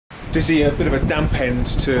Dizzy, a bit of a damp end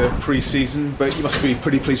to pre-season, but you must be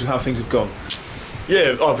pretty pleased with how things have gone.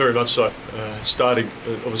 Yeah, very much so. Starting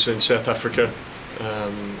obviously in South Africa,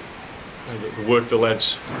 the work the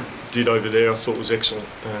lads did over there I thought was excellent.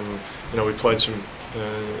 We played some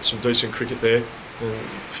decent cricket there,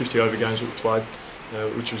 50 over games that we played,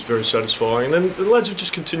 which was very satisfying. And then the lads have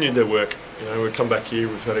just continued their work. We've come back here,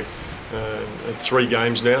 we've had 3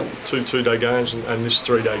 games now, two two-day games and this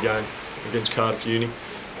 3-day game against Cardiff Uni.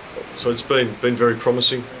 So it's been very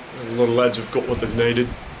promising. A lot of lads have got what they've needed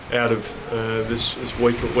out of this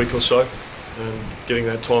week or so, and getting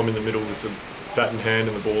that time in the middle with the bat in hand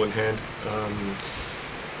and the ball in hand.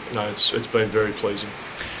 It's been very pleasing.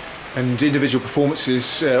 And individual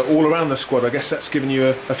performances all around the squad, I guess that's given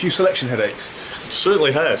you a few selection headaches. It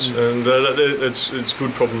certainly has, and it's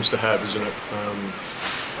good problems to have, isn't it?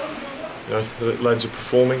 The lads are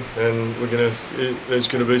performing, and there's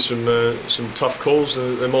going to be some tough calls.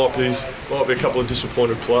 There might be a couple of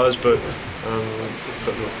disappointed players, but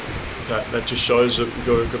that just shows that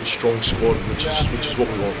we've got a strong squad, which is what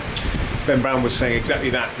we want. Ben Brown was saying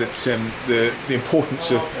exactly that the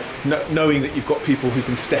importance of knowing that you've got people who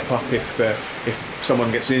can step up if someone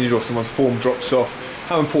gets injured or someone's form drops off.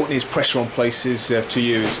 How important is pressure on places to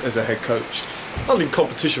you as a head coach? I think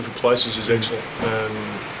competition for places is excellent.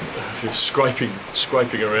 If you're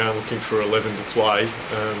scraping around looking for 11 to play,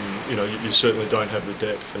 you certainly don't have the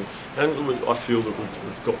depth, and I feel that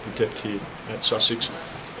we've got the depth here at Sussex.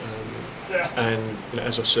 And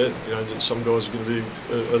as I said, some guys are going to be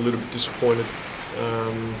a little bit disappointed,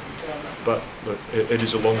 but it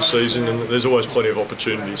is a long season, and there's always plenty of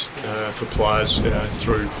opportunities for players,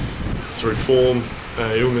 through form,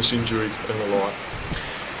 illness, injury, and the like.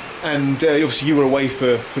 And obviously you were away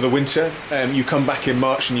for the winter. You come back in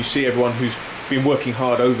March and you see everyone who's been working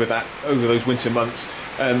hard over those winter months.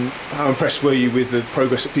 How impressed were you with the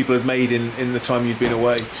progress that people had made in the time you'd been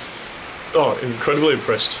away? Oh, incredibly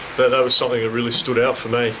impressed. That was something that really stood out for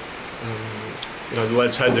me. The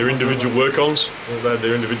lads had their individual work-ons, they had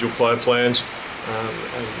their individual player plans,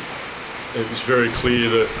 and it was very clear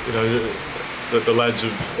that the lads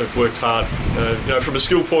have worked hard. From a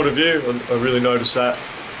skill point of view, I really noticed that.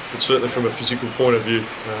 But certainly from a physical point of view,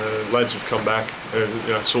 lads have come back.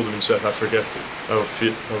 I saw them in South Africa. They were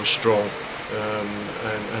fit, they were strong,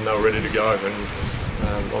 and they were ready to go. And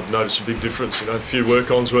I've noticed a big difference. A few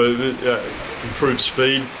work-ons were improved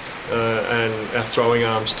speed and our throwing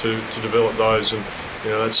arms to develop those, and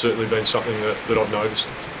that's certainly been something that I've noticed.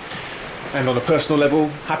 And on a personal level,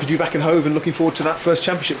 happy to be back in Hove and looking forward to that first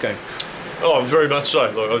championship game. Oh, very much so.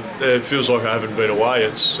 It feels like I haven't been away.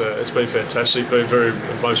 It's been fantastic. Been very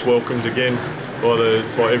most welcomed again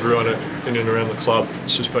by everyone in and around the club.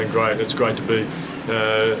 It's just been great. It's great to be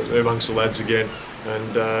amongst the lads again,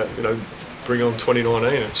 and bring on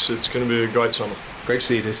 2019. It's going to be a great summer. Great to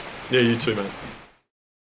see you, Diz. Yeah, you too, mate.